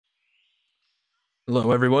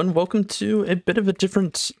Hello everyone, welcome to a bit of a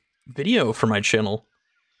different video for my channel.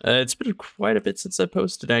 It's been quite a bit since I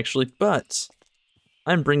posted actually, but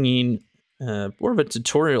I'm bringing more of a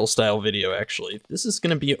tutorial style video actually. This is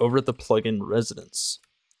going to be over the plugin Residence.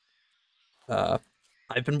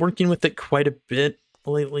 I've been working with it quite a bit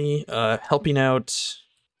lately, helping out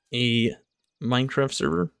a Minecraft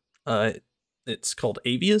server. It's called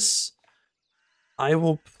Avius. I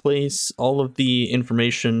will place all of the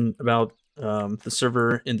information about the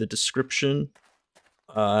server in the description,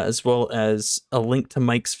 as well as a link to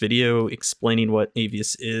Mike's video explaining what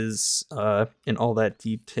Avius is, and all that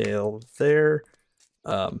detail there.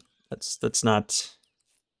 That's not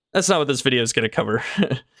what this video is going to cover.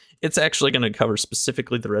 It's actually going to cover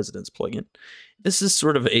specifically the Residence plugin. This is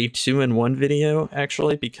sort of a 2-in-1 video,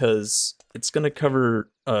 actually, because it's going to cover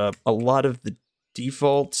a lot of the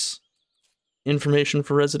default information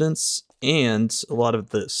for Residence and a lot of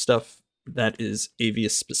the stuff that is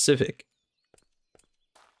Avius specific.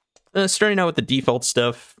 Starting out with the default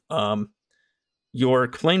stuff, your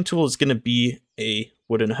claim tool is going to be a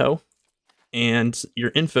wooden hoe, and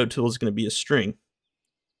your info tool is going to be a string.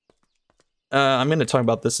 I'm going to talk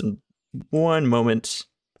about this in one moment,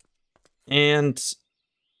 and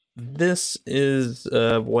this is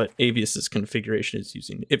what Avius's configuration is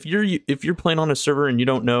using. If you're playing on a server and you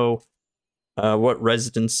don't know what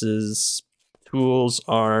Residence's tools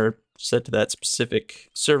are set to that specific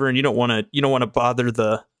server, and you don't want to bother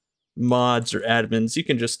the mods or admins, you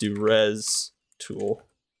can just do res tool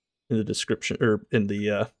in the description or in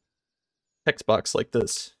the text box like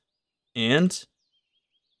this, and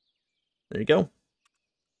there you go.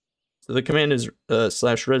 So the command is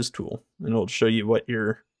 /res tool, and it'll show you what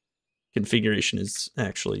your configuration is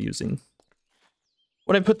actually using.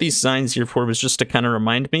 What I put these signs here for was just to kind of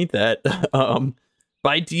remind me that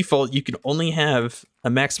by default you can only have a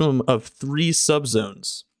maximum of 3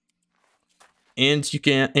 subzones, and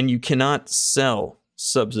you cannot sell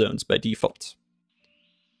subzones by default.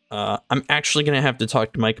 I'm actually going to have to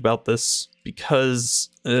talk to Mike about this because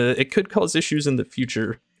it could cause issues in the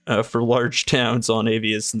future for large towns on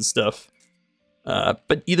Avius and stuff.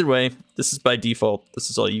 But either way, this is by default. This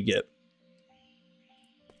is all you get.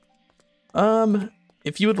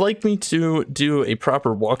 If you would like me to do a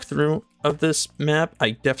proper walkthrough of this map,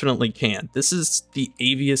 I definitely can. This is the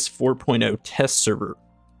Avius 4.0 test server.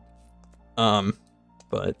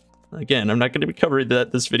 But again, I'm not going to be covering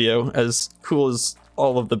this video, as cool as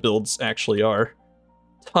all of the builds actually are.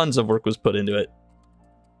 Tons of work was put into it.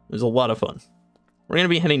 It was a lot of fun. We're going to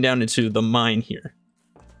be heading down into the mine here,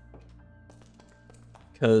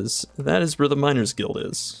 because that is where the Miners Guild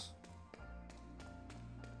is.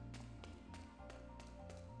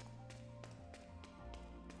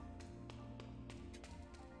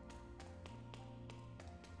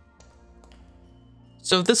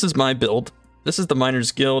 So this is my build. This is the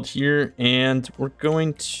Miners Guild here, and we're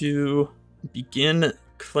going to begin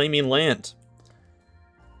claiming land.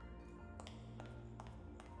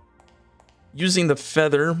 Using the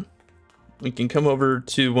feather, we can come over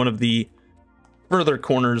to one of the further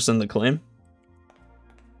corners in the claim.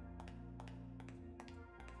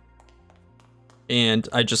 And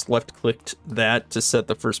I just left-clicked that to set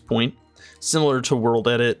the first point, similar to World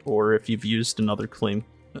Edit, or if you've used another claim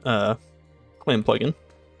plugin.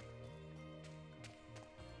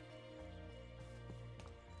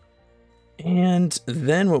 And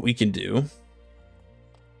then what we can do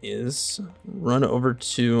is run over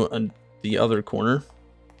to the other corner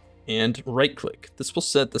and right click. This will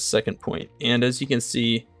set the second point. And as you can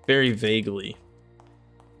see very vaguely,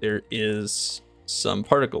 there is some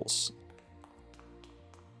particles.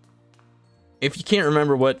 If you can't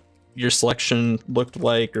remember what your selection looked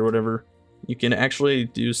like or whatever, you can actually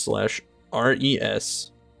do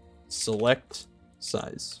 /res select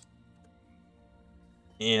size.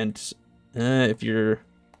 And if you're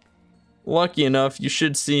lucky enough, you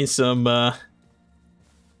should see some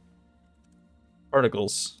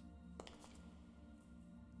particles.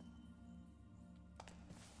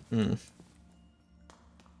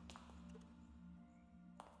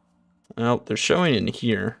 Well, they're showing in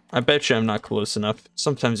here. I bet you I'm not close enough.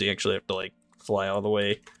 Sometimes you actually have to like fly all the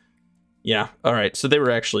way. Yeah, alright, so they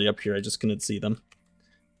were actually up here, I just couldn't see them.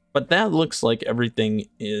 But that looks like everything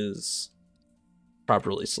is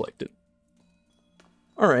properly selected.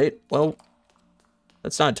 Alright, well,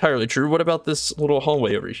 that's not entirely true. What about this little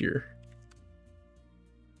hallway over here?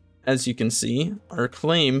 As you can see, our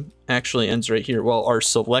claim actually ends right here. Well, our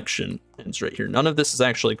selection ends right here. None of this is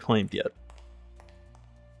actually claimed yet.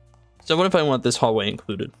 So what if I want this hallway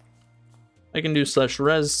included? I can do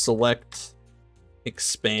 /res select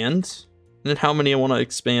expand, and then how many I want to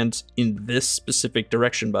expand in this specific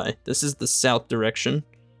direction by. This is the south direction.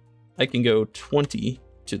 I can go 20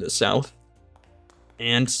 to the south,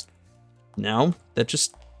 and now that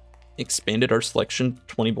just expanded our selection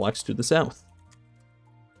 20 blocks to the south.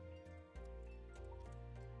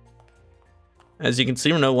 As you can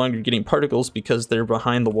see, we're no longer getting particles because they're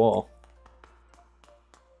behind the wall.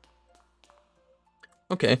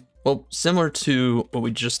 Okay, well, similar to what we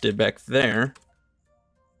just did back there,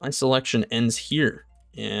 my selection ends here,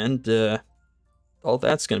 and all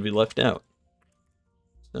that's going to be left out.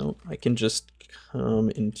 So I can just come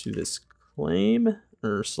into this claim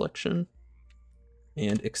or selection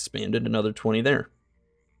and expand it another 20 there.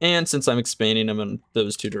 And since I'm expanding them in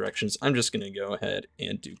those two directions, I'm just going to go ahead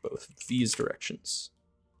and do both of these directions.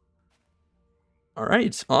 All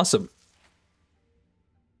right, awesome.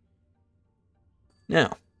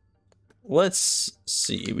 Now, let's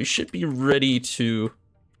see. We should be ready to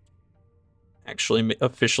actually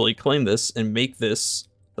officially claim this and make this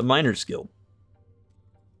the Miners Guild.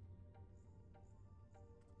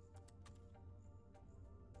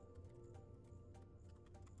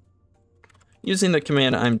 Using the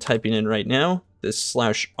command I'm typing in right now, this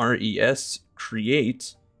 /res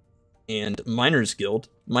create and Miners Guild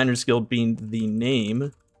being the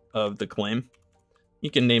name of the claim.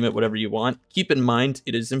 You can name it whatever you want. Keep in mind,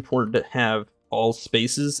 it is important to have all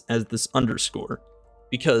spaces as this underscore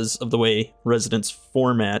because of the way Residence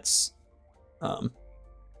formats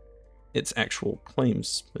its actual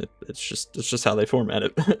claims. It's just how they format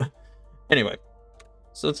it. Anyway,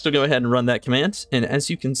 so let's still go ahead and run that command. And as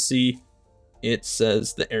you can see, it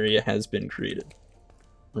says the area has been created.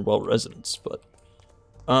 Or, well, residence, but...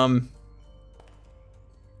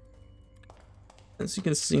 as you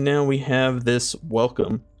can see now, we have this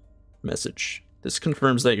welcome message. This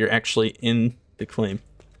confirms that you're actually in the claim.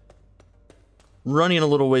 Running a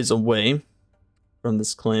little ways away from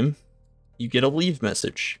this claim, you get a leave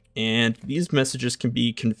message. And these messages can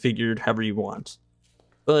be configured however you want.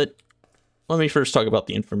 But let me first talk about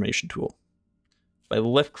the information tool. By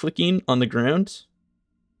left-clicking on the ground,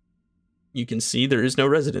 you can see there is no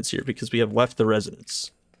residence here because we have left the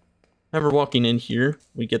residence. However, walking in here,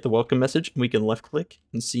 we get the welcome message, and we can left-click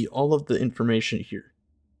and see all of the information here.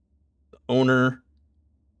 The owner,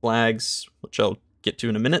 flags, which I'll get to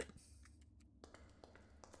in a minute,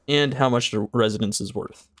 and how much the residence is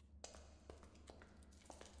worth.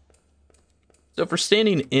 So for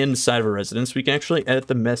standing inside of a residence, we can actually edit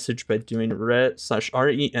the message by doing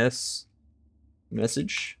 /res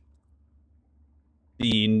message,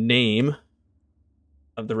 the name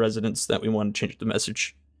of the residence that we want to change the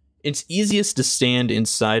message. It's easiest to stand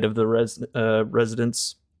inside of the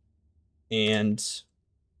residence and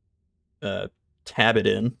tab it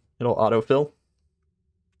in. It'll autofill.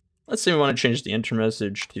 Let's say we want to change the enter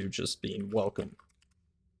message to just being welcome.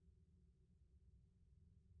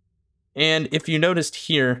 And if you noticed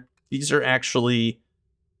here, these are actually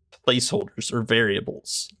placeholders or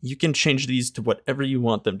variables. You can change these to whatever you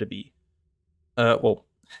want them to be. Well,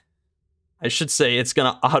 I should say it's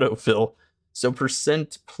going to autofill. So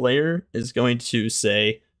 %player is going to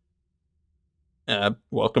say,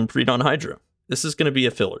 welcome PreDawnHydra. This is going to be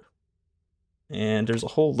a filler. And there's a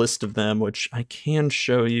whole list of them, which I can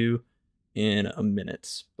show you in a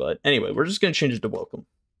minute. But anyway, we're just going to change it to welcome.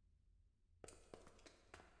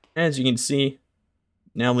 As you can see,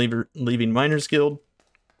 now leaving Miners Guild.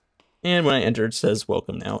 And when I enter, it says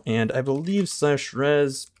welcome now. And I believe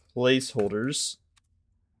 /res placeholders.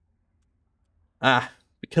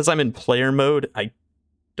 Because I'm in player mode, I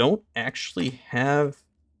don't actually have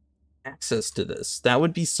access to this. That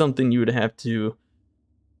would be something you would have to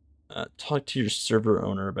talk to your server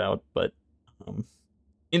owner about. But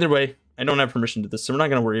either way, I don't have permission to this, so we're not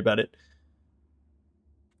going to worry about it.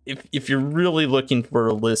 If you're really looking for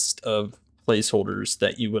a list of placeholders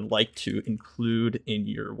that you would like to include in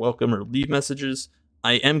your welcome or leave messages,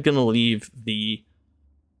 I am going to leave the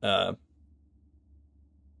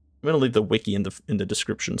wiki in the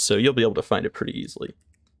description, so you'll be able to find it pretty easily.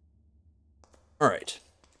 All right.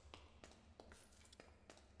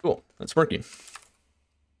 Cool, that's working.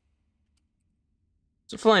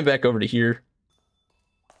 So flying back over to here,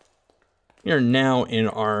 we are now in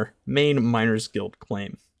our main Miners Guild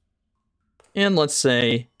claim. And let's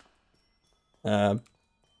say I'm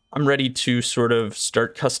ready to sort of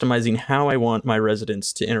start customizing how I want my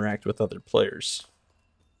residents to interact with other players.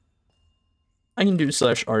 I can do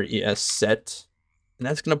 /res set, and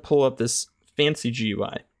that's going to pull up this fancy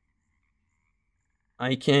GUI.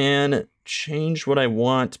 I can change what I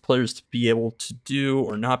want players to be able to do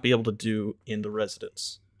or not be able to do in the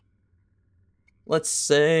residence. Let's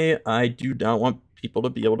say I do not want people to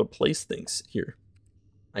be able to place things here.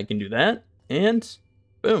 I can do that, and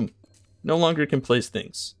boom, no longer can place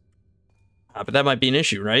things. But that might be an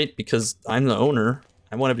issue, right? Because I'm the owner,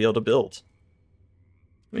 I want to be able to build.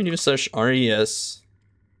 Let me do /res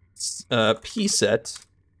pset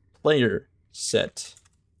player set.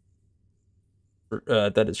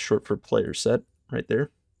 That is short for player set right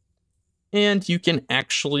there. And you can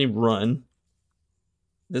actually run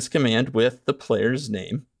this command with the player's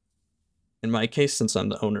name. In my case, since I'm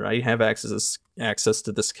the owner, I have access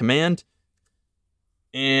to this command.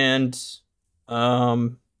 And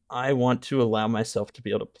I want to allow myself to be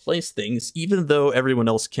able to place things, even though everyone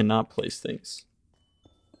else cannot place things.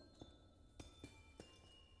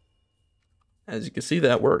 As you can see,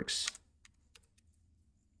 that works.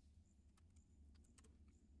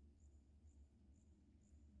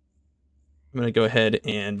 I'm going to go ahead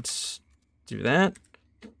and do that.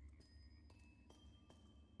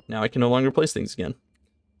 Now I can no longer place things again.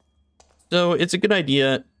 So it's a good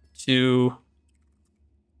idea to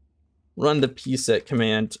run the pset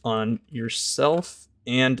command on yourself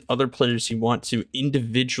and other players you want to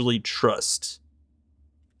individually trust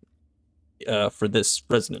for this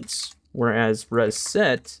residence. Whereas res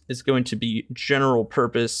set is going to be general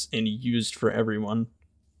purpose and used for everyone.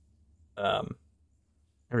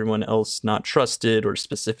 Everyone else not trusted or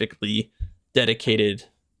specifically dedicated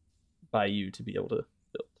by you to be able to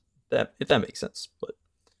build that, if that makes sense. But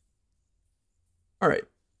all right,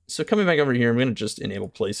 so coming back over here, I'm going to just enable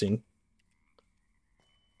placing.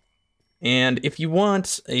 And if you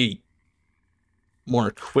want a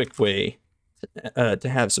more quick way to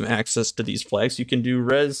have some access to these flags, you can do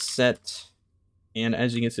res set, and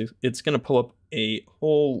as you can see, it's going to pull up a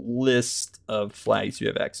whole list of flags you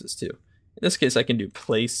have access to. In this case, I can do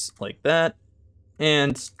place like that,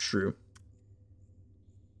 and true.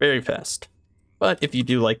 Very fast. But if you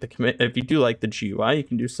do like the GUI, you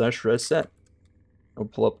can do /res set. It'll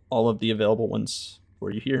pull up all of the available ones for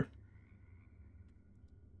you here.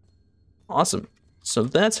 Awesome. So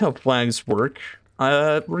that's how flags work.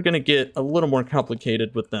 We're going to get a little more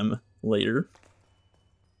complicated with them later.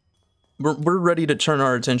 We're ready to turn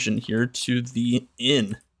our attention here to the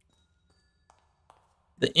inn.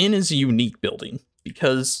 The inn is a unique building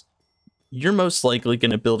because you're most likely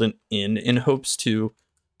going to build an inn in hopes to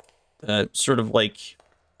sort of like,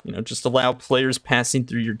 you know, just allow players passing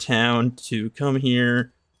through your town to come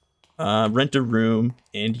here, rent a room,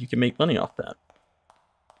 and you can make money off that.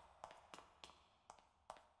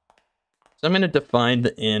 So I'm going to define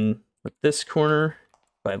the inn with this corner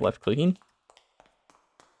by left-clicking.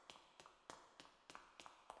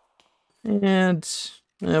 And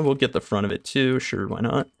we'll get the front of it too. Sure, why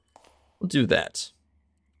not? We'll do that.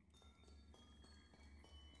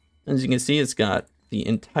 As you can see, it's got the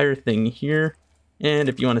entire thing here. And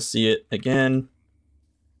if you want to see it again,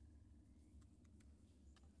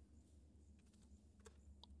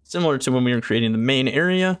 similar to when we were creating the main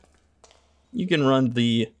area, you can run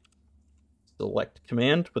the select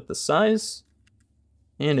command with the size,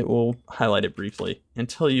 and it will highlight it briefly and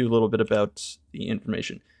tell you a little bit about the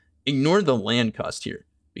information. Ignore the land cost here,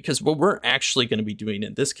 because what we're actually going to be doing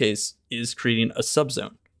in this case is creating a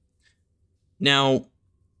subzone. Now,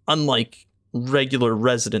 unlike regular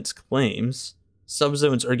residence claims,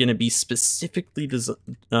 subzones are going to be specifically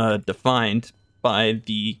defined by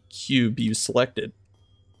the cube you selected.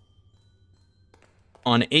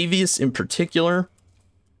 On Avius in particular,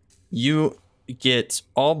 you get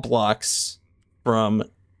all blocks from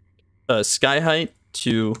sky height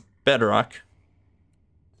to bedrock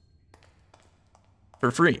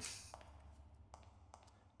for free.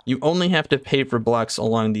 You only have to pay for blocks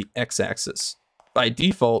along the x-axis. By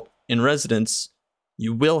default, in residence,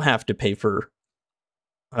 you will have to pay for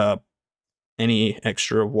any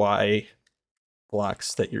extra y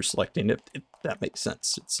blocks that you're selecting, if that makes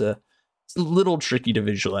sense. It's a little tricky to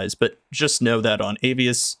visualize, but just know that on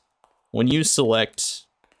Avius, when you select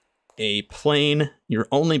a plane, you're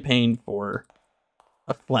only paying for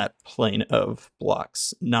a flat plane of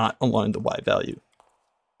blocks, not along the y value.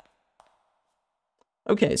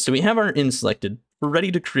 Okay, so we have our inn selected. We're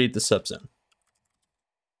ready to create the subzone.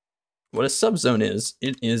 What a subzone is,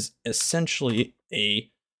 it is essentially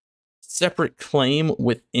a separate claim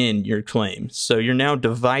within your claim. So you're now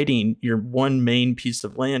dividing your one main piece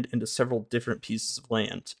of land into several different pieces of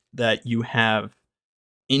land that you have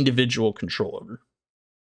individual control over.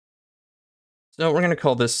 So we're going to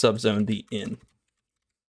call this subzone the inn.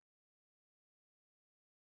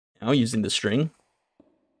 Now using the string, you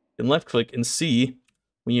can left click and see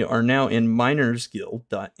we are now in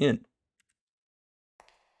minersguild.inn.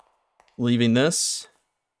 Leaving this,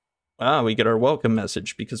 we get our welcome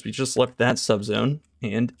message because we just left that subzone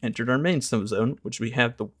and entered our main subzone, which we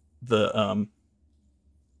have the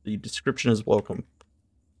description as welcome,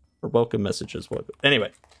 or welcome message as welcome.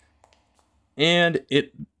 Anyway, and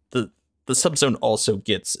the subzone also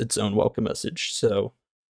gets its own welcome message, so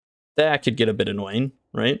that could get a bit annoying,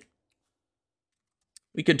 right?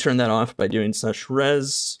 We could turn that off by doing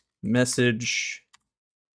 /res message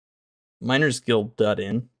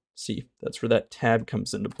minersguild.in. See, that's where that tab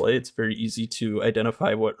comes into play. It's very easy to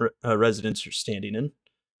identify what residence you're standing in.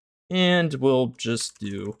 And we'll just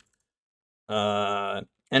do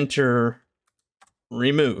enter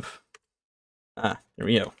remove. There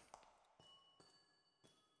we go.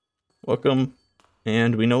 Welcome.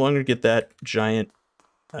 And we no longer get that giant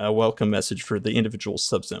welcome message for the individual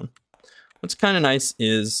subzone. What's kind of nice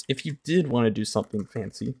is if you did want to do something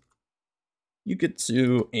fancy, you could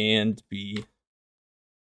do and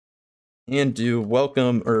do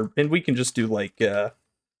welcome, and we can just do like in.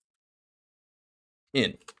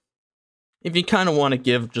 If you kind of want to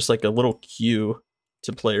give just like a little cue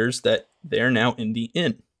to players that they're now in the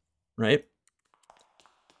inn, right?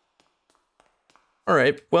 All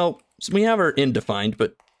right, well, so we have our inn defined,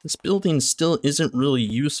 but this building still isn't really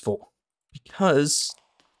useful because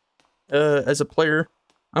as a player,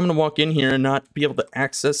 I'm going to walk in here and not be able to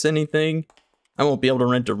access anything. I won't be able to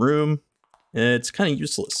rent a room. It's kind of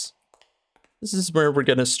useless. This is where we're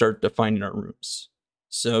going to start defining our rooms.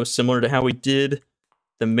 So similar to how we did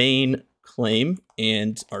the main claim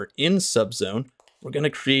and our inn subzone, we're going to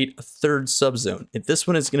create a third subzone. And this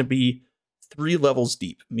one is going to be 3 levels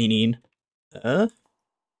deep, meaning, there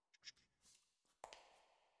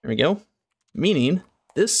we go. Meaning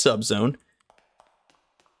this subzone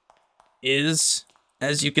is,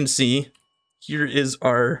 as you can see, here is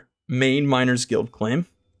our main Miners Guild claim.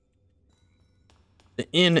 The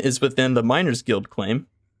inn is within the Miners Guild claim.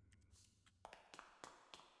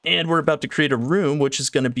 And we're about to create a room, which is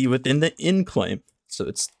going to be within the inn claim. So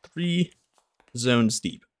it's 3 zones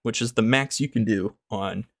deep, which is the max you can do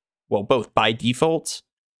on, well, both by default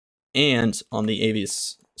and on the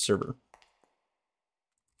Avius server.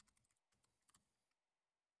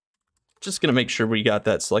 Just going to make sure we got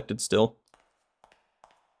that selected still.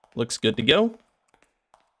 Looks good to go.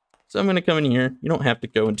 So I'm going to come in here. You don't have to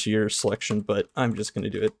go into your selection, but I'm just going to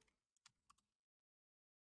do it.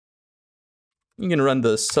 You can run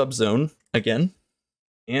the subzone again.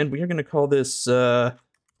 And we are going to call this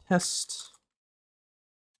test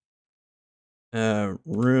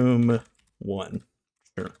room 1.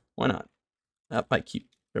 Sure, why not? That might keep.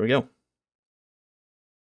 There we go.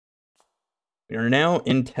 We are now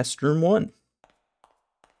in test room 1.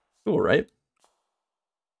 Cool, right?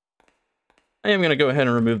 I am going to go ahead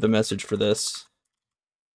and remove the message for this.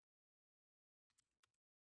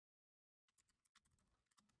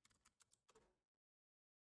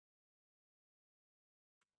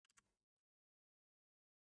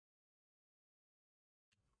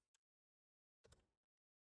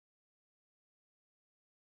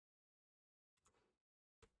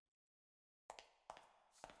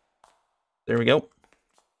 There we go.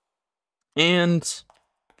 And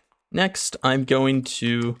next, I'm going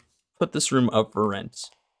to put this room up for rent.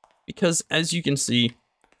 Because as you can see,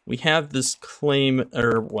 we have this claim,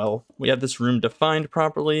 or well, we have this room defined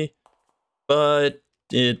properly, but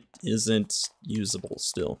it isn't usable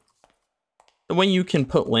still. The way you can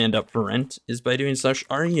put land up for rent is by doing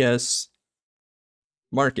 /res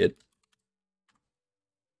market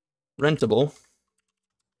rentable.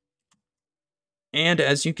 And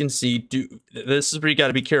as you can see, this is where you got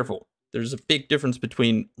to be careful. There's a big difference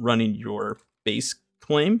between running your base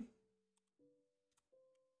claim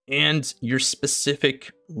and your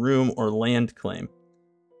specific room or land claim.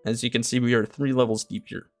 As you can see, we are 3 levels deep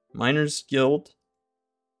here. Miners Guild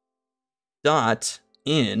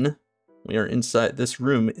 .in. We are inside. This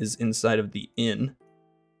room is inside of the inn.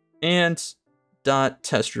 And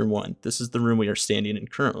 .test room 1. This is the room we are standing in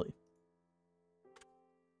currently.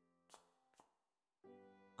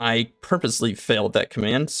 I purposely failed that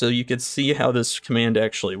command so you could see how this command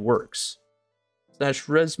actually works.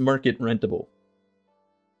 /res market rentable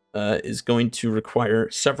is going to require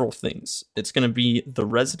several things. It's going to be the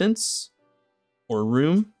residence or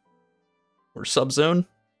room or subzone,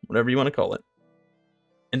 whatever you want to call it.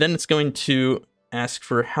 And then it's going to ask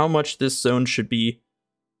for how much this zone should be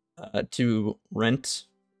to rent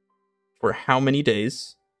for how many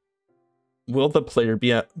days. Will the player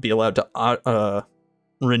be allowed to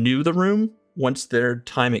renew the room once their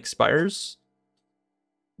time expires?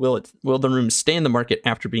 Will the room stay in the market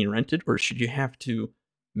after being rented, or should you have to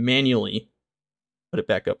manually put it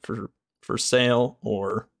back up for sale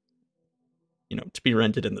or to be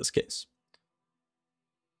rented in this case.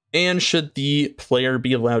 And should the player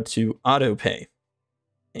be allowed to auto pay?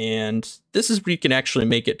 And this is where you can actually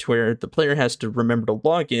make it to where the player has to remember to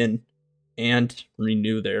log in and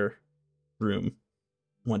renew their room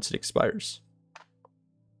once it expires.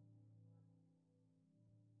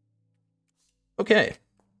 Okay.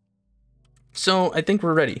 So I think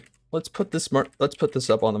we're ready. Let's put this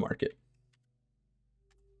up on the market.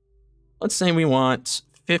 Let's say we want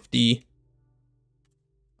 50,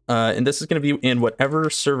 and this is going to be in whatever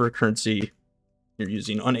server currency you're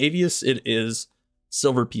using. On Avius, it is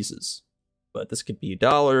silver pieces, but this could be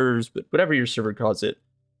dollars, but whatever your server calls it,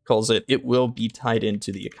 it will be tied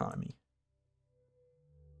into the economy.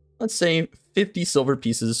 Let's say 50 silver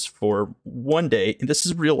pieces for 1 day, and this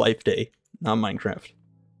is real life day, not Minecraft.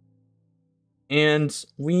 And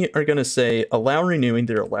we are going to say allow renewing.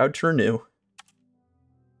 They're allowed to renew.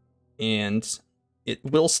 And it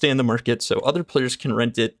will stay in the market, so other players can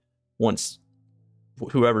rent it once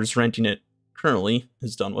whoever's renting it currently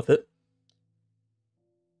is done with it.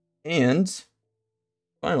 And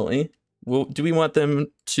finally, do we want them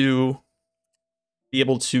to be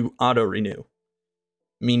able to auto renew?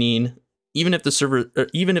 Meaning, even if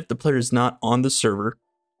the player is not on the server,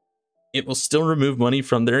 it will still remove money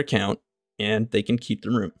from their account and they can keep the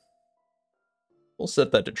room. We'll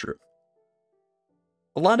set that to true.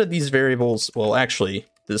 A lot of these variables, well, actually,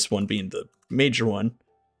 this one being the major one,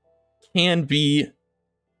 can be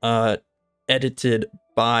edited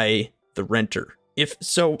by the renter.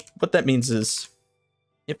 So what that means is,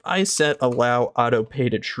 if I set allow auto pay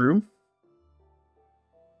to true,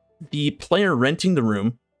 the player renting the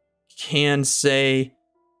room can say,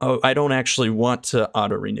 oh, I don't actually want to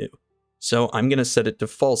auto renew, so I'm going to set it to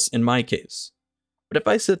false in my case. But if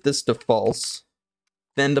I set this to false,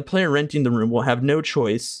 then the player renting the room will have no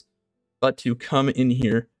choice but to come in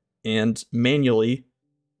here and manually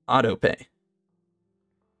auto pay.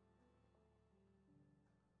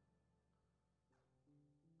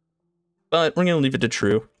 But we're going to leave it to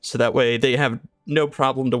true, so that way they have no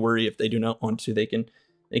problem to worry if they do not want to. They can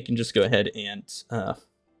just go ahead and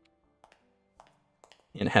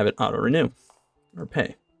have it auto renew or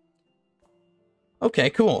pay. Okay,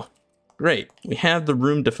 cool. Great. We have the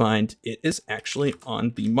room defined. It is actually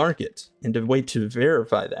on the market. And the way to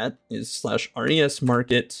verify that is /res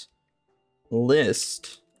market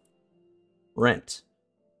list rent.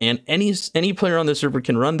 And any player on the server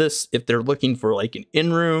can run this if they're looking for like an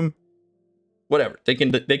in-room, whatever. They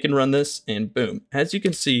can run this and boom. As you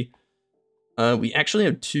can see, we actually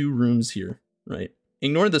have 2 rooms here, right?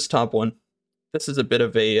 Ignore this top one. This is a bit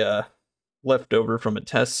of a leftover from a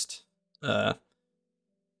test.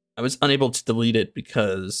 I was unable to delete it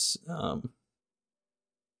because,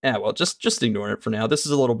 yeah, well, just ignore it for now. This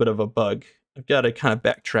is a little bit of a bug. I've got to kind of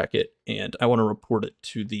backtrack it, and I want to report it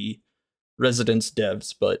to the residence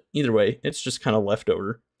devs, but either way, it's just kind of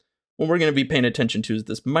leftover. What we're going to be paying attention to is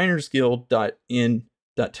this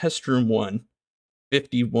minersguild.in.testroom1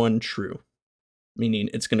 51 true, meaning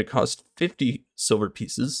it's going to cost 50 silver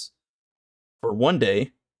pieces for 1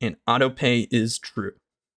 day, and auto pay is true.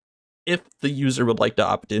 If the user would like to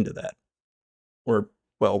opt into that, or,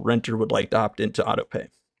 well, renter would like to opt into auto pay.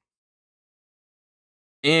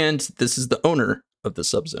 And this is the owner of the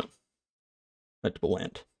subzone, rentable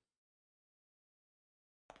land.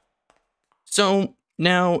 So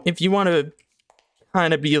now, if you want to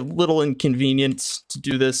kind of be a little inconvenient to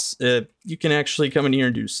do this, you can actually come in here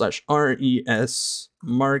and do /res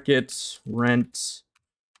market rent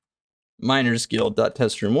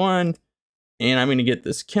minersguild.testroom1. And I'm going to get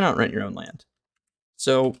this cannot rent your own land.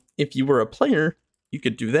 So if you were a player, you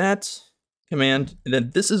could do that command. And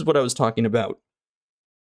then this is what I was talking about.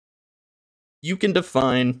 You can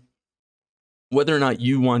define whether or not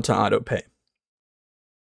you want to auto pay.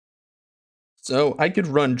 So I could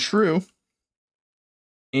run true,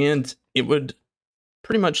 and it would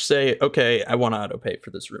pretty much say, okay, I want to auto pay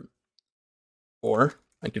for this room. Or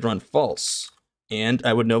I could run false, and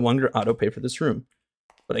I would no longer auto pay for this room.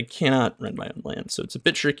 But I cannot rent my own land, so it's a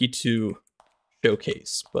bit tricky to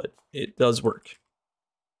showcase, but it does work.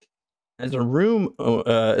 As a room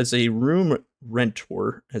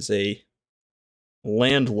rentor, as a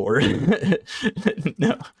landlord,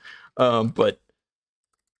 no, but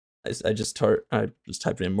I just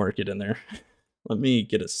typed in market in there. Let me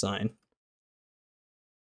get a sign.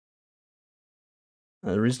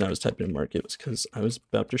 The reason I was typing in market was because I was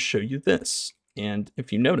about to show you this. And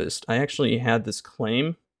if you noticed, I actually had this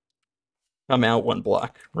claim come out 1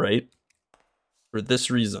 block, right? For this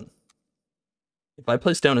reason. If I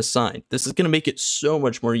place down a sign, this is going to make it so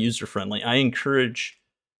much more user-friendly. I encourage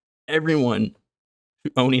everyone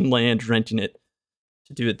owning land, renting it,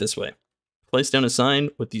 to do it this way. Place down a sign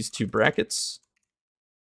with these two brackets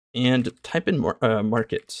and type in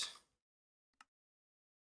market.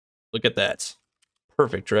 Look at that.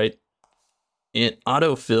 Perfect, right? It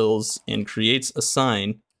autofills and creates a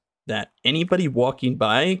sign that anybody walking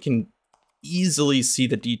by can easily see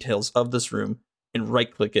the details of this room and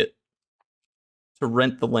right-click it to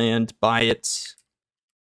rent the land, buy it,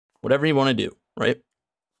 whatever you want to do, right?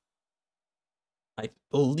 I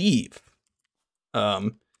believe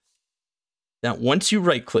that once you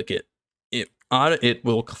right-click it, it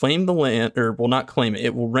will claim the land, or will not claim it.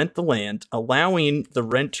 It will rent the land, allowing the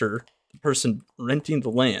renter, the person renting the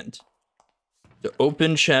land, to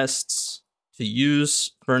open chests, to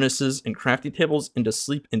use furnaces and crafting tables, and to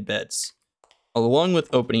sleep in beds, along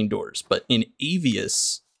with opening doors. But in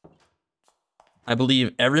Avius, I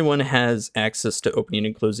believe everyone has access to opening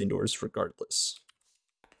and closing doors regardless.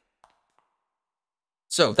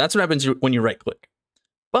 So that's what happens when you right-click.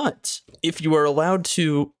 But if you are allowed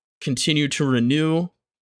to continue to renew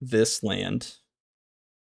this land,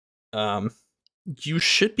 you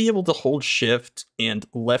should be able to hold shift and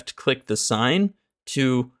left-click the sign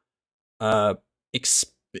to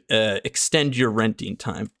extend your renting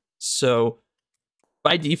time. So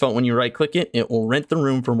by default, when you right-click it, it will rent the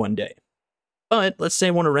room for 1 day. But let's say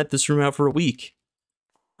I want to rent this room out for a week.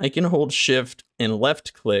 I can hold shift and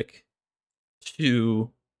left-click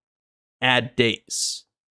to add days,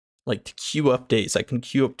 like to queue up days. I can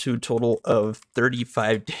queue up to a total of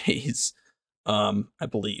 35 days, I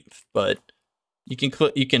believe. But you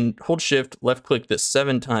can hold shift, left click this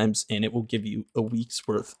 7 times, and it will give you a week's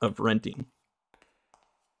worth of renting.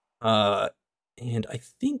 And I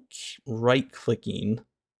think right clicking.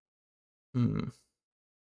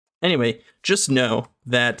 Anyway, just know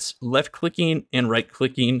that left clicking and right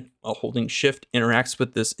clicking while holding shift interacts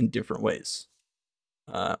with this in different ways.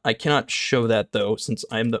 I cannot show that though, since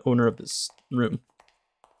I'm the owner of this room.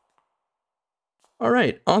 All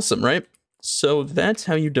right, awesome, right? So that's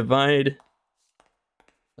how you divide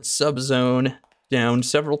a subzone down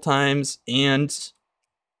several times and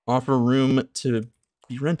offer room to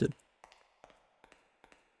be rented.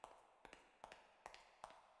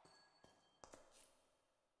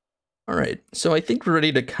 All right, so I think we're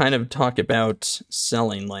ready to kind of talk about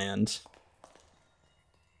selling land.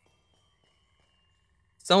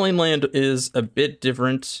 Selling land is a bit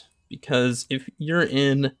different because if you're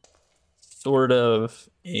in sort of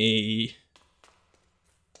a...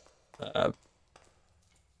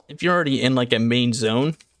 if you're already in like a main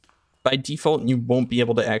zone, by default, you won't be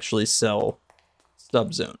able to actually sell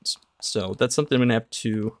subzones. So that's something I'm gonna have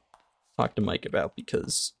to talk to Mike about,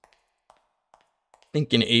 because I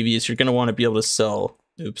think in Avius, you're gonna want to be able to sell,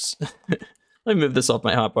 oops, let me move this off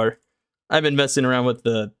my hotbar. I've been messing around with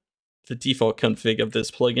the default config of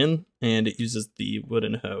this plugin, and it uses the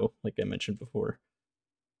wooden hoe, like I mentioned before.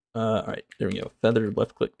 All right, there we go. Feather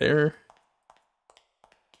left click there.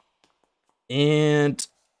 And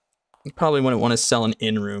you probably wouldn't want to sell an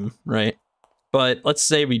in-room, right? But let's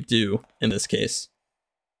say we do in this case.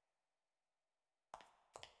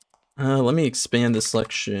 Let me expand the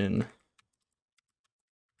selection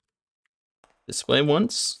this way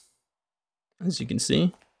once. As you can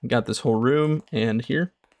see, we got this whole room and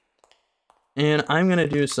here. And I'm going to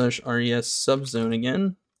do /res subzone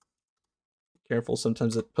again. Be careful,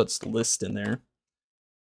 sometimes it puts list in there.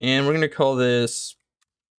 And we're going to call this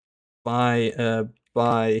buyable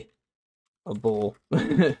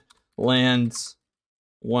lands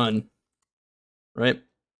 1, right?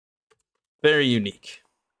 Very unique.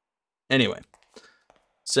 Anyway,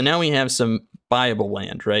 so now we have some buyable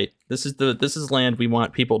land, right? This is land we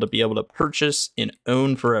want people to be able to purchase and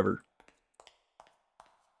own forever.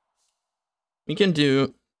 We can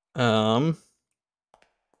do,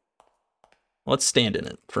 let's stand in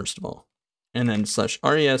it, first of all. And then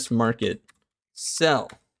 /res market sell.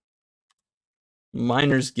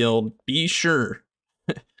 Miners Guild, be sure,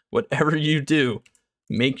 whatever you do,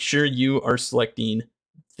 make sure you are selecting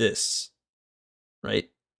this, right?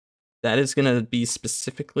 That is going to be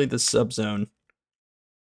specifically the subzone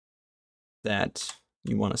that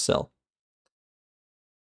you want to sell.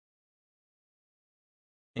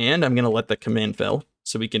 And I'm going to let the command fail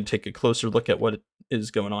so we can take a closer look at what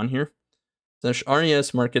is going on here.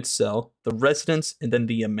 /res market sell, the residence, and then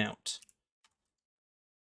the amount.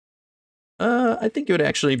 I think it would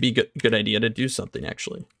actually be a good idea to do something,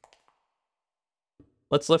 actually.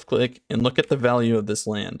 Let's left click and look at the value of this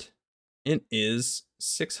land. It is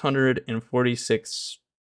 646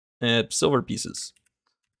 silver pieces.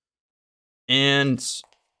 And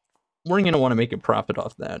we're going to want to make a profit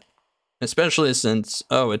off that. Especially since,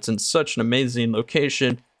 oh, it's in such an amazing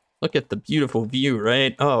location. Look at the beautiful view,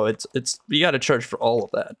 right? Oh, it's you got to charge for all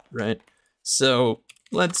of that, right? So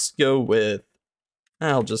let's go with,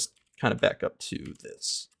 I'll just kind of back up to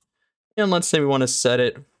this. And let's say we want to set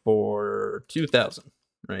it for 2,000,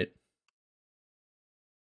 right?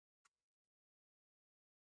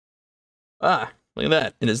 Ah, look at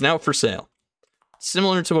that. It is now for sale.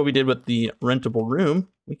 Similar to what we did with the rentable room,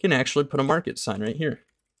 we can actually put a market sign right here.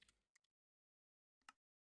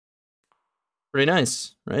 Pretty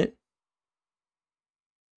nice, right?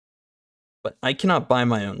 But I cannot buy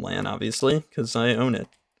my own land, obviously, because I own it.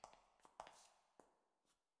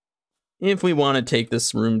 If we want to take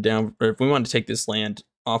this room down, or if we want to take this land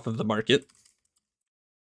off of the market,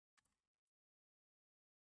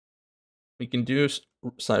 we can do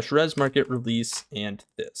 /res market release and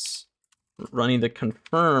this. Running the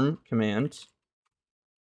confirm command.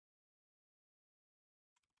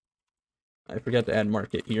 I forgot to add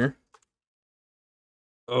market here.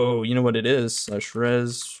 Oh, you know what it is?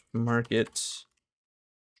 /res market.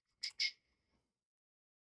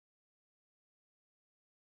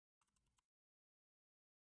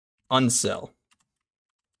 Unsell.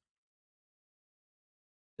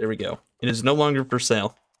 There we go. It is no longer for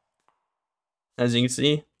sale. As you can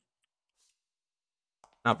see,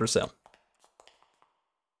 not for sale.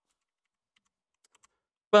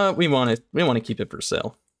 But we want to keep it for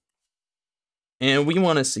sale. And we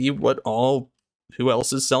want to see who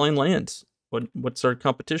else is selling land. What's our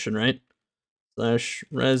competition, right?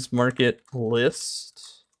 /res market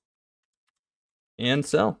list and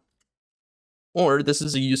sell. Or this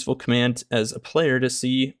is a useful command as a player to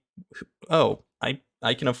see, oh,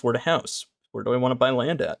 I can afford a house. Where do I want to buy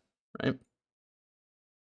land at, right?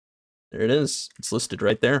 There it is. It's listed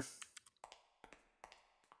right there.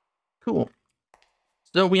 Cool.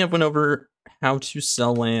 So we have went over how to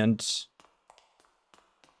sell land,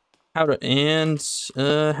 how to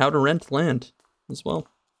rent land as well.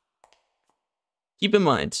 Keep in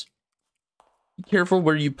mind, be careful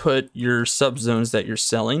where you put your subzones that you're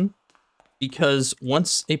selling, because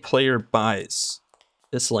once a player buys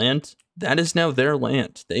this land, that is now their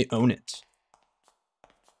land. They own it.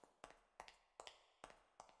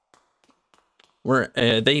 Where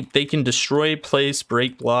they can destroy, place,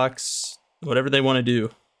 break blocks, whatever they want to do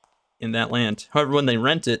in that land. However, when they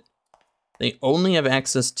rent it, they only have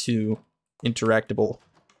access to interactable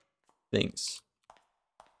things.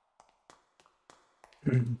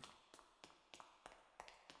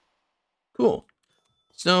 Cool.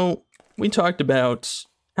 So we talked about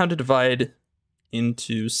how to divide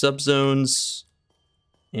into subzones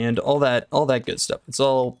and all that good stuff. It's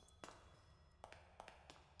all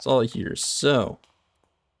here. So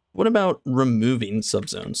what about removing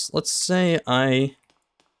subzones? Let's say I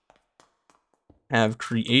have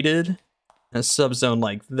created a subzone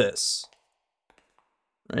like this,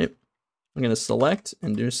 right? I'm going to select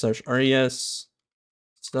and do /res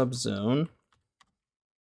subzone,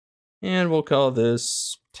 and we'll call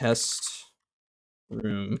this test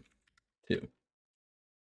room 2.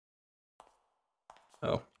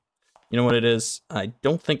 Oh, you know what it is? I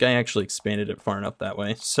don't think I actually expanded it far enough that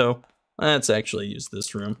way. So let's actually use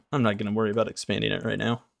this room. I'm not going to worry about expanding it right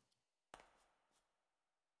now.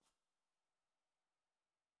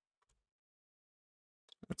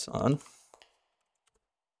 That's odd.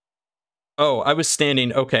 Oh, I was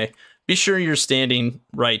standing. Okay. Be sure you're standing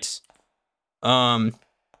right.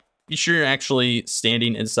 Be sure you're actually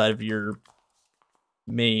standing inside of your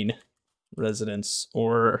main residence,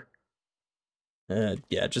 or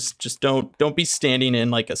yeah, just don't be standing in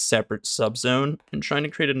like a separate subzone and trying to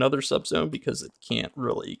create another subzone, because it can't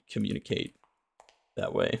really communicate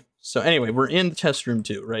that way. So anyway, we're in the test room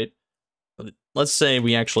 2, right? But let's say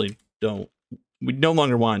we actually we no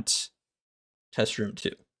longer want test room 2.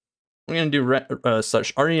 We're going to do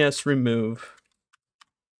 /res remove.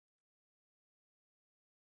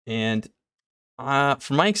 And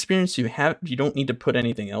from my experience, you don't need to put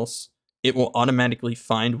anything else. It will automatically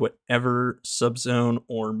find whatever subzone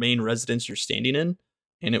or main residence you're standing in,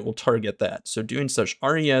 and it will target that. So doing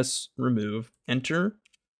 /res remove, enter.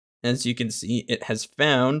 As you can see, it has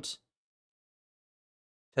found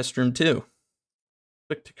test room 2.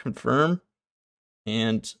 Click to confirm,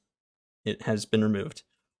 and it has been removed.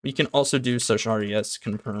 We can also do /res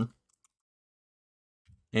confirm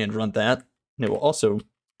and run that, and it will also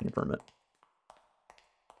confirm it.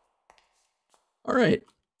 All right.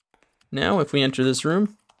 Now, if we enter this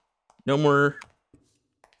room, no more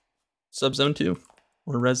subzone 2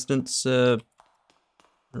 or residence, or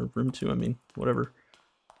room 2, I mean, whatever.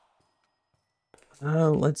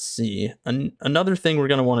 Let's see. Another thing we're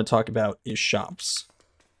going to want to talk about is shops.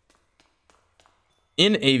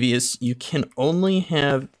 In Avius, you can only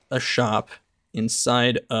have a shop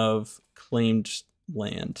inside of claimed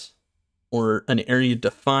land, or an area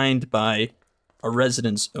defined by a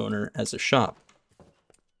residence owner as a shop.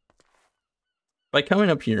 By coming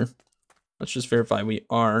up here, let's just verify we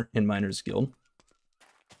are in Miners Guild.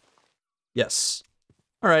 Yes.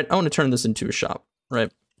 All right, I want to turn this into a shop,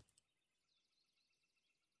 right?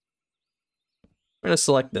 We're going to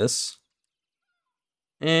select this.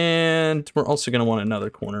 And we're also going to want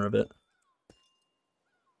another corner of it.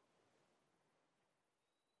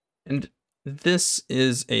 And this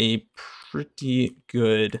is a pretty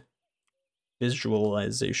good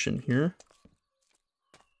visualization here.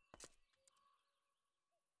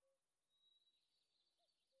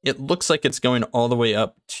 It looks like it's going all the way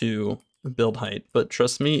up to build height, but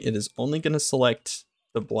trust me, it is only going to select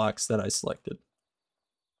the blocks that I selected.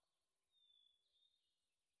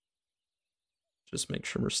 Just make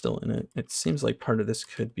sure we're still in it. It seems like part of this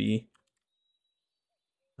could be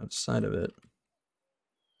outside of it.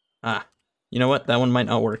 Ah, you know what? That one might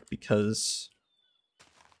not work because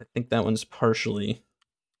I think that one's partially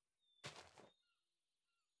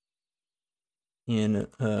in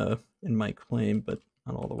my claim, but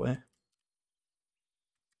not all the way.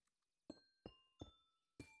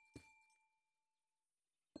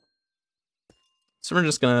 So we're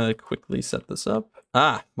just gonna quickly set this up.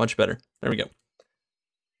 Ah, much better. There we go.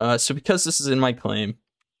 So because this is in my claim,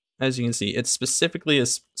 as you can see, it specifically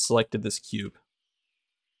has selected this cube.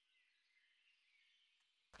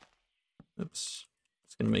 Oops.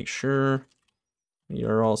 Just gonna make sure we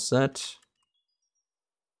are all set.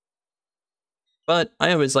 But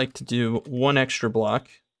I always like to do one extra block,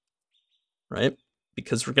 right?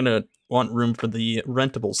 Because we're gonna want room for the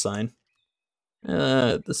rentable sign.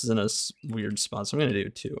 This is in a weird spot, so I'm gonna do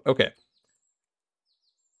 2. Okay.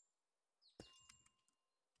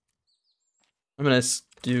 I'm gonna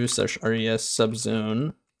do /res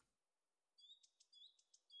subzone.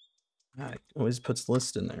 It always puts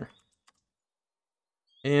list in there.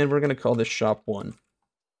 And we're gonna call this shop 1.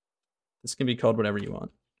 This can be called whatever you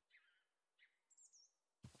want.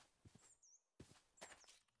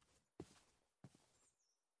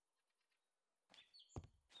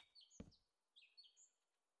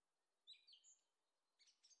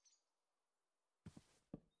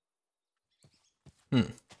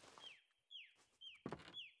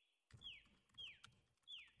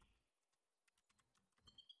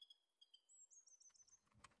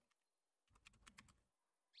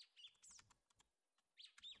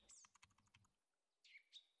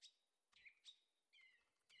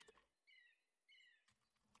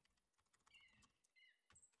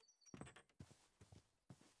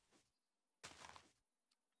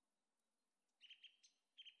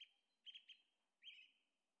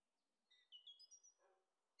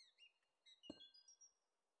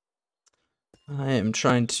 I am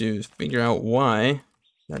trying to figure out why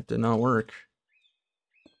that did not work.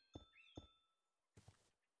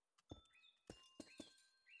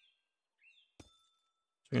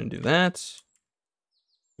 We're gonna do that.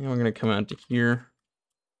 And we're gonna come out to here.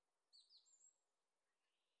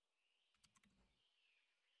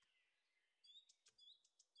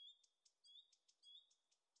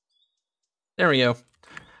 There we go.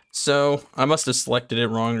 So I must have selected it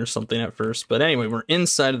wrong or something at first, but anyway, we're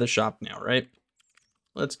inside of the shop now, right?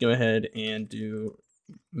 Let's go ahead and do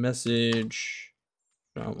message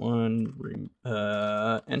 .1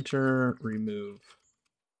 enter remove.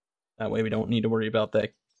 That way we don't need to worry about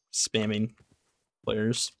that spamming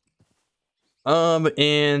players.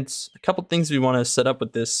 And a couple things we want to set up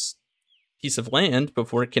with this piece of land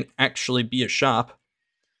before it can actually be a shop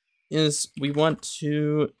is we want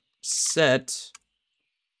to set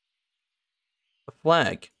a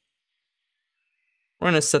flag. We're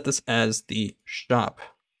going to set this as the shop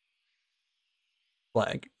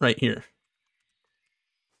flag right here.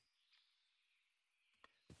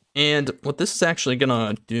 And what this is actually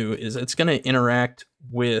going to do is it's going to interact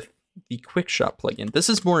with the quick shop plugin. This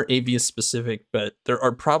is more Avius specific, but there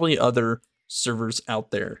are probably other servers out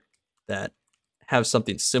there that have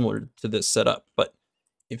something similar to this setup. But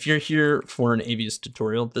if you're here for an Avius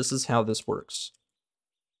tutorial, this is how this works.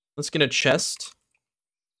 Let's get a chest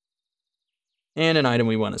and an item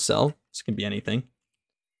we want to sell. This can be anything.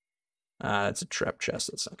 It's a trap chest.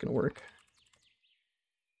 That's not going to work.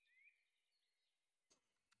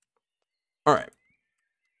 All right.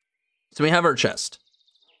 So we have our chest.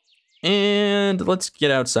 And let's get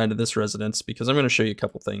outside of this residence because I'm going to show you a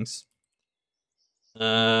couple things.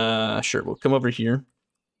 Sure, we'll come over here.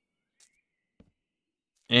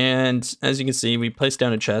 And as you can see, we place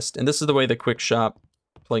down a chest. And this is the way the quick shop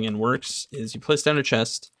plugin works, is you place down a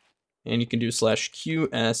chest and you can do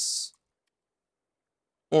 /QS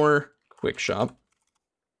or quick shop,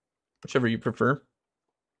 whichever you prefer,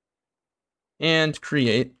 and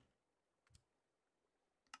create.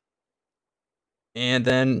 And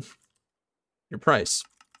then your price.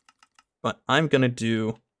 But I'm going to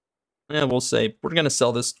do, we'll say we're going to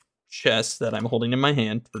sell this chest that I'm holding in my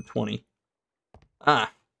hand for 20. As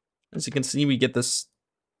you can see, we get this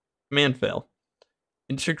command fail.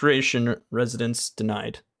 Integration residence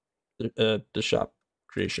denied. The shop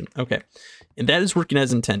creation. Okay. And that is working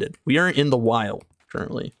as intended. We are in the wild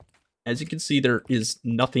currently. As you can see, there is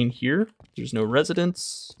nothing here. There's no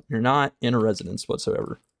residence. You're not in a residence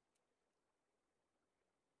whatsoever.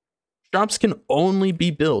 Shops can only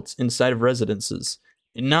be built inside of residences,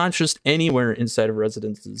 and not just anywhere inside of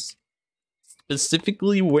residences.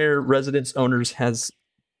 Specifically where residence owners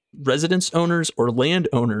or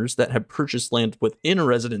landowners that have purchased land within a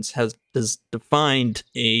residence has defined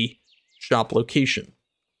a shop location.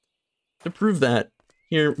 To prove that,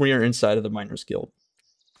 here we are inside of the Miners Guild.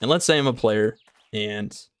 And let's say I'm a player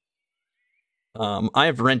and I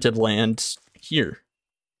have rented land here,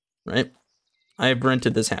 right? I have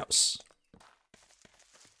rented this house.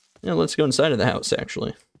 Yeah, let's go inside of the house,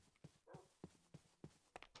 actually.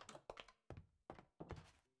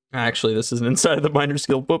 Actually, this isn't inside of the Miners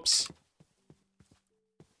Guild. Whoops.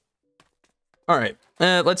 Alright,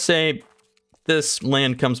 let's say this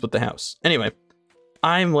land comes with the house. Anyway,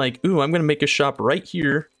 I'm like, ooh, I'm going to make a shop right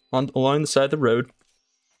here along the side of the road.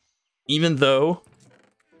 Even though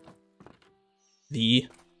the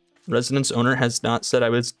residence owner has not said I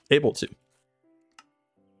was able to.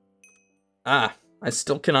 I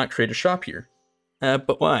still cannot create a shop here.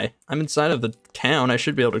 But why? I'm inside of the town. I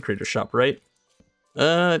should be able to create a shop, right?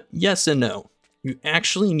 Yes and no. You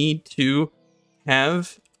actually need to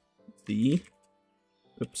have the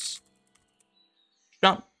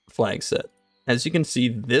shop flag set. As you can see,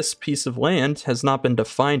 this piece of land has not been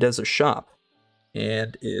defined as a shop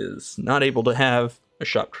and is not able to have a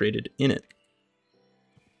shop created in it.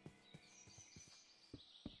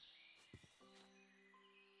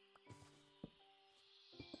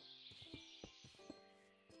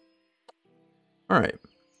 All right,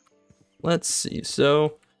 let's see.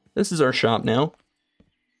 So this is our shop now.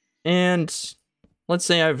 And let's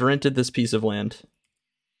say I've rented this piece of land,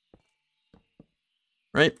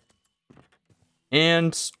 right?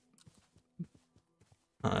 And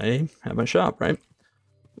I have my shop, right?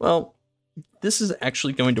 Well, this is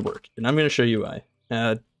actually going to work, and I'm going to show you why.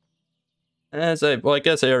 I guess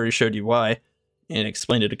I already showed you why and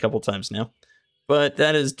explained it a couple times now. But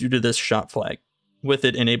that is due to this shop flag. With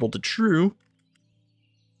it enabled to true,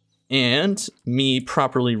 and me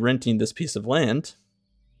properly renting this piece of land,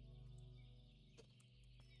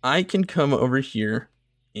 I can come over here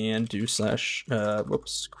and do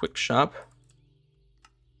quick shop,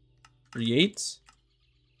 create,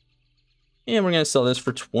 and we're going to sell this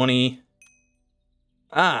for 20.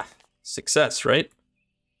 Success, right?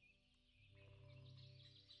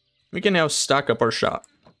 We can now stock up our shop.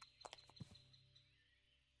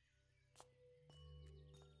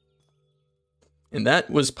 And that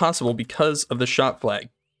was possible because of the shop flag.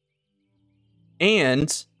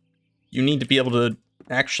 And you need to be able to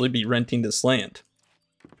actually be renting this land.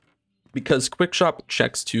 Because quick shop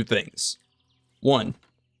checks two things. One,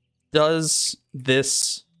 does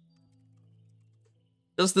this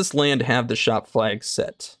land have the shop flag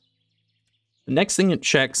set? The next thing it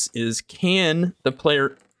checks is, can the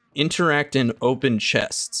player interact in open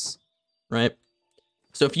chests, right?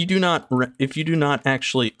 So if you do not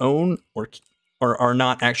actually own or are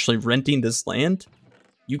not actually renting this land,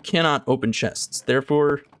 you cannot open chests.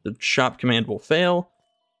 Therefore, the shop command will fail,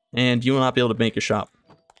 and you will not be able to make a shop.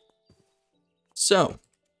 So,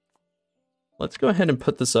 let's go ahead and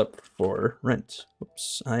put this up for rent.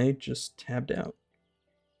 Oops, I just tabbed out.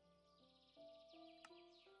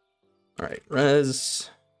 All right, res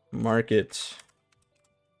market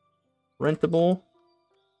rentable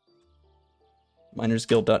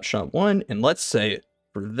minersguild.shop1, and let's say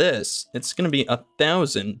for this, it's going to be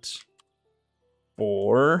 1,000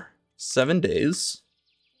 for 7 days,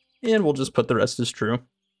 and we'll just put the rest as true.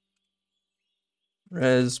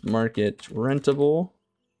 Res market rentable,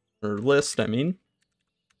 or list, I mean.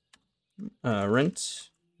 Rent.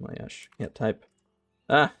 Oh my gosh, can't type.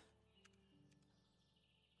 And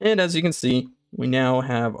as you can see, we now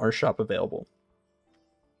have our shop available.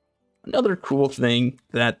 Another cool thing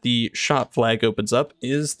that the shop flag opens up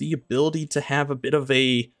is the ability to have a bit of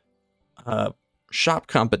a shop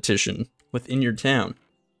competition within your town.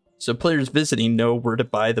 So players visiting know where to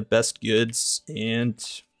buy the best goods and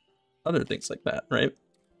other things like that, right?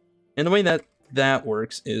 And the way that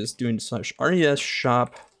works is doing /res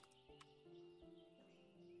shop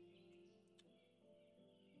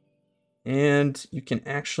And you can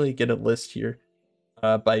actually get a list here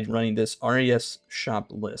by running this res shop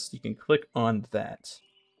list. You can click on that.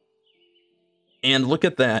 And look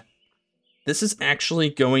at that. This is actually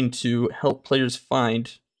going to help players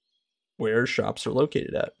find where shops are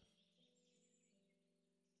located at.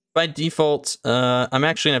 By default, I'm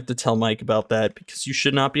actually going to have to tell Mike about that because you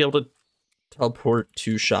should not be able to teleport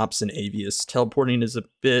to shops in Avius. Teleporting is a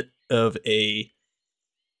bit of a...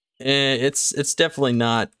 it's definitely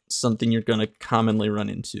not something you're going to commonly run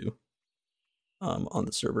into on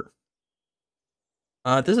the server.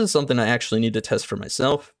 This is something I actually need to test for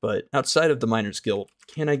myself, but outside of the Miners Guild,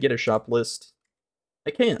 can I get a shop list?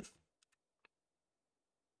 I can.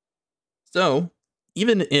 So,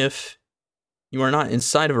 even if you are not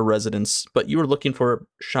inside of a residence, but you are looking for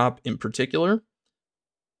a shop in particular,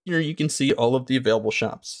 here you can see all of the available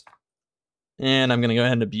shops. And I'm going to go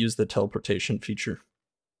ahead and abuse the teleportation feature.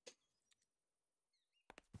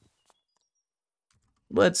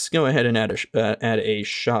 Let's go ahead and add a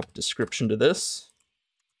shop description to this.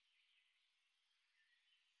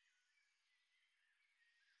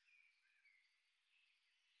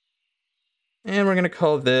 And we're going to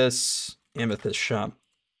call this Amethyst Shop.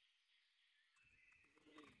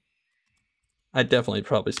 I definitely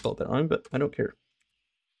probably spelled that wrong, but I don't care.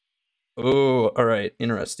 Oh, all right.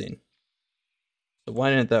 Interesting. So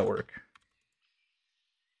why didn't that work?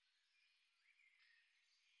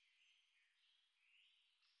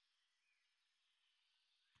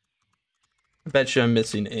 I bet you I'm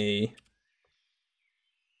missing a...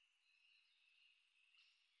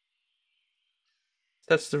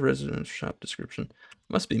 That's the residence shop description.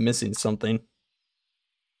 Must be missing something.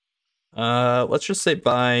 Let's just say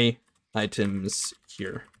buy items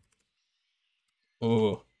here.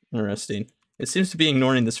 Oh, interesting. It seems to be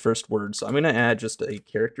ignoring this first word, so I'm going to add just a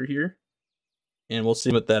character here, and we'll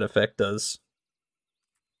see what that effect does.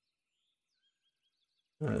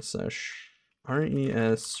 Slash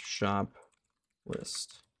res shop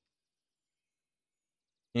list.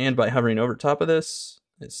 And by hovering over top of this,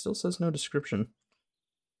 it still says no description.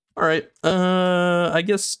 All right, I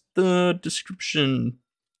guess the description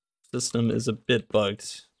system is a bit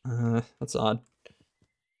bugged. That's odd.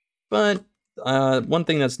 But one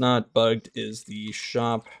thing that's not bugged is the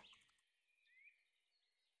shop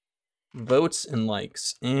votes and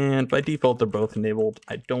likes. And by default, they're both enabled.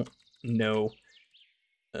 I don't know.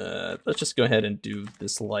 Let's just go ahead and do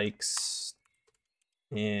this likes.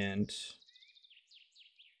 And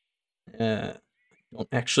I don't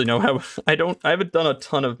actually know how... I haven't done a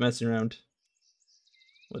ton of messing around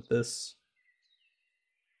with this.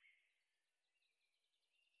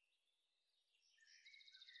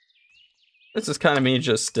 This is kind of me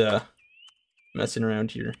just messing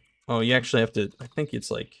around here. Oh, you actually have to... I think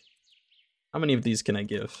it's like... How many of these can I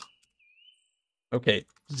give? Okay,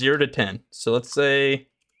 0 to 10. So let's say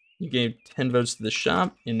you gave 10 votes to the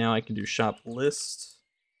shop, and now I can do shop list.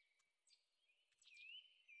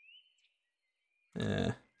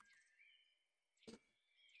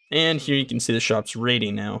 And here you can see the shop's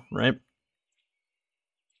rating now, right?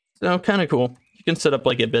 So kind of cool. You can set up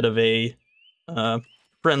like a bit of a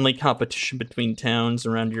friendly competition between towns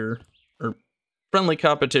around your... Or friendly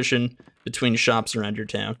competition between shops around your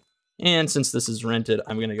town. And since this is rented,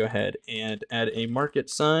 I'm going to go ahead and add a market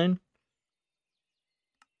sign.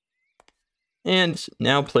 And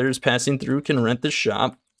now players passing through can rent the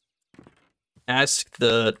shop. Ask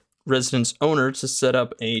the residence owner to set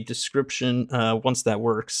up a description once that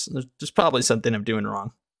works. There's probably something I'm doing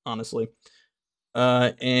wrong, honestly.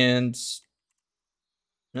 And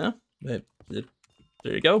yeah, there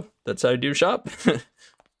you go. That's how you do shop.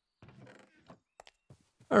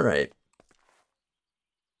 All right.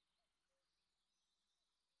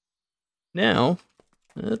 Now,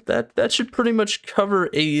 that should pretty much cover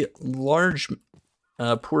a large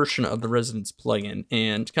portion of the residence plugin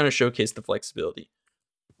and kind of showcase the flexibility.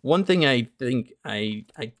 One thing I think I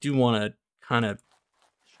do want to kind of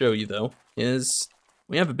show you, though, is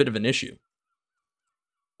we have a bit of an issue.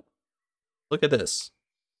 Look at this.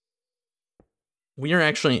 We are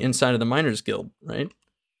actually inside of the Miners Guild, right?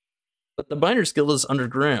 But the Miners Guild is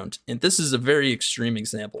underground, and this is a very extreme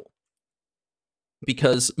example.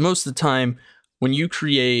 Because most of the time, when you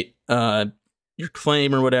create your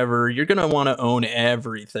claim or whatever, you're going to want to own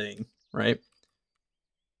everything, right?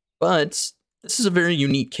 But this is a very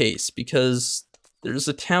unique case because there's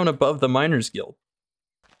a town above the Miners Guild.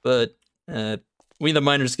 But we, the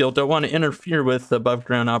Miners Guild, don't want to interfere with above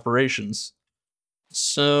ground operations.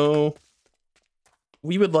 So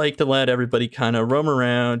we would like to let everybody kind of roam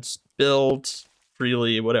around, build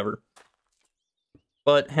freely, whatever,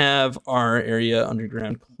 but have our area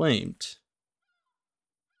underground claimed.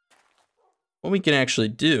 what we can actually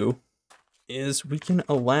do is we can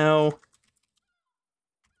allow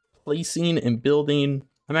placing and building.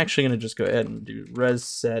 I'm actually going to just go ahead and do res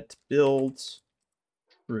set build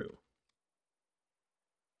true.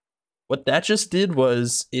 What that just did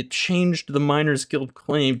was it changed the Miners Guild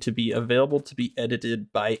claim to be available to be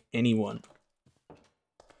edited by anyone.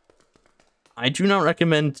 I do not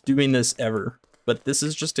recommend doing this ever, but this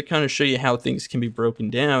is just to kind of show you how things can be broken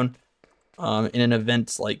down in an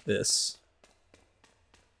event like this.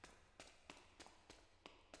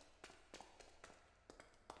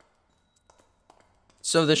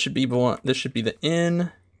 So this should be the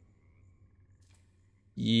inn.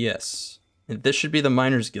 Yes. And this should be the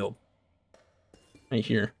Miners Guild. Right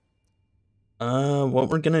here. What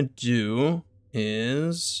we're gonna do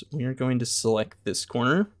is we are going to select this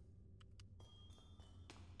corner.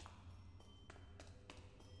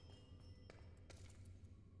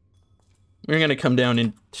 We're gonna come down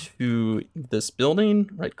into this building,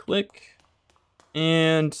 right click.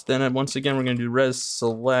 And then once again, we're gonna do res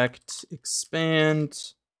select expand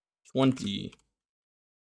 20.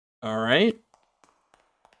 All right.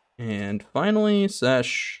 And finally,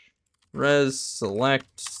 res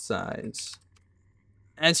select size.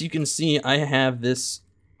 As you can see, I have this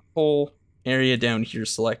whole area down here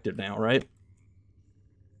selected now, right?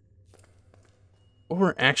 What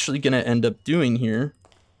we're actually gonna end up doing here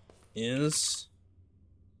is,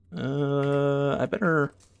 let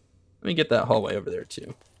me get that hallway over there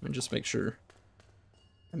too. Let me just make sure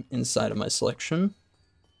I'm inside of my selection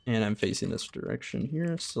and I'm facing this direction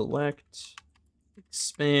here. Select,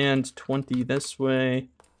 expand 20 this way.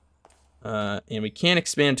 And we can't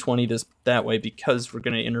expand 20 that way because we're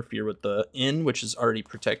going to interfere with the inn, which is already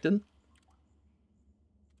protected.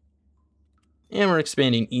 And we're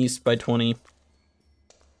expanding east by 20.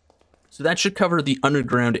 So that should cover the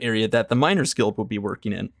underground area that the Miners Guild will be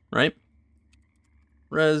working in, right?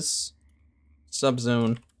 Res,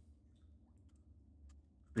 subzone,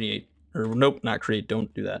 create, or nope, not create,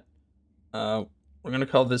 don't do that. We're going to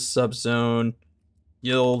call this subzone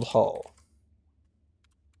Guild Hall.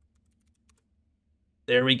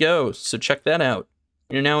 There we go. So check that out.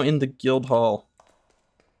 You're now in the Guild Hall.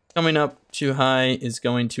 Coming up too high is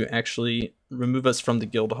going to actually remove us from the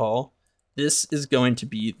Guild Hall. This is going to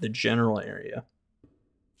be the general area,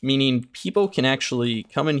 meaning people can actually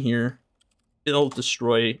come in here, build,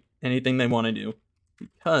 destroy anything they want to do,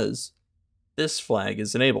 because this flag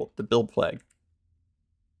is enabled, the build flag,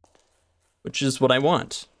 which is what I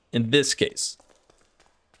want in this case.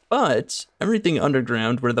 But everything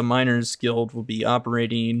underground where the Miners Guild will be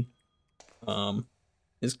operating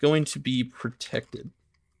is going to be protected.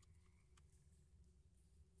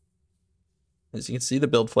 As you can see, the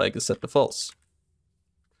build flag is set to false.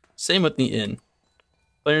 Same with the inn.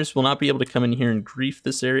 Players will not be able to come in here and grief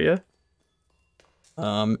this area.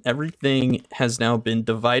 Everything has now been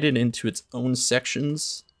divided into its own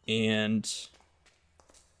sections, and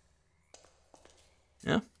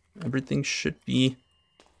yeah, everything should be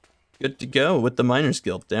good to go with the Miners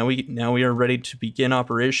Guild. Now we are ready to begin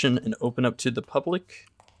operation and open up to the public.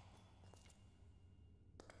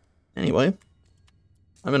 Anyway,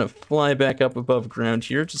 I'm gonna fly back up above ground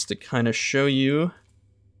here just to kind of show you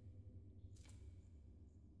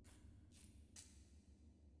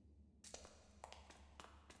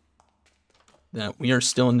that we are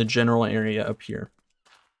still in the general area up here.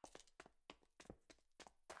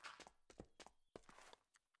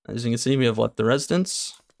 As you can see, we have left the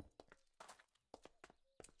residence.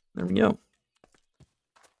 There we go.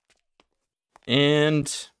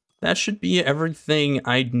 And that should be everything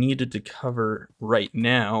I needed to cover right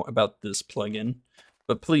now about this plugin.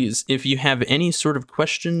 But please, if you have any sort of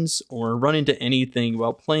questions or run into anything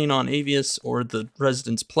while playing on Avius or the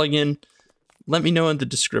Residence plugin, let me know in the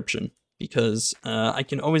description, because I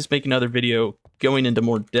can always make another video going into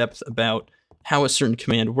more depth about how a certain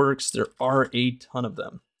command works. There are a ton of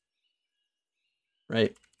them,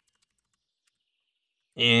 right?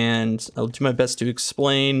 And I'll do my best to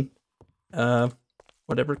explain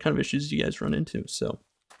whatever kind of issues you guys run into. So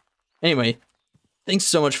anyway, thanks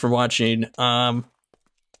so much for watching.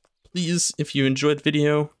 Please, if you enjoyed the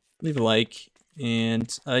video, leave a like,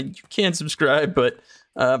 and you can subscribe, but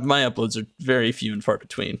my uploads are very few and far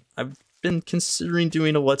between. I've been considering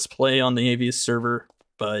doing a Let's Play on the Avius server,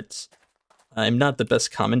 but I'm not the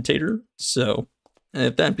best commentator, so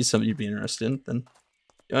if that'd be something you'd be interested in, then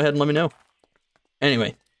go ahead and let me know.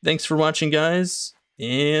 Anyway, thanks for watching, guys,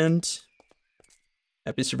 and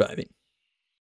happy surviving.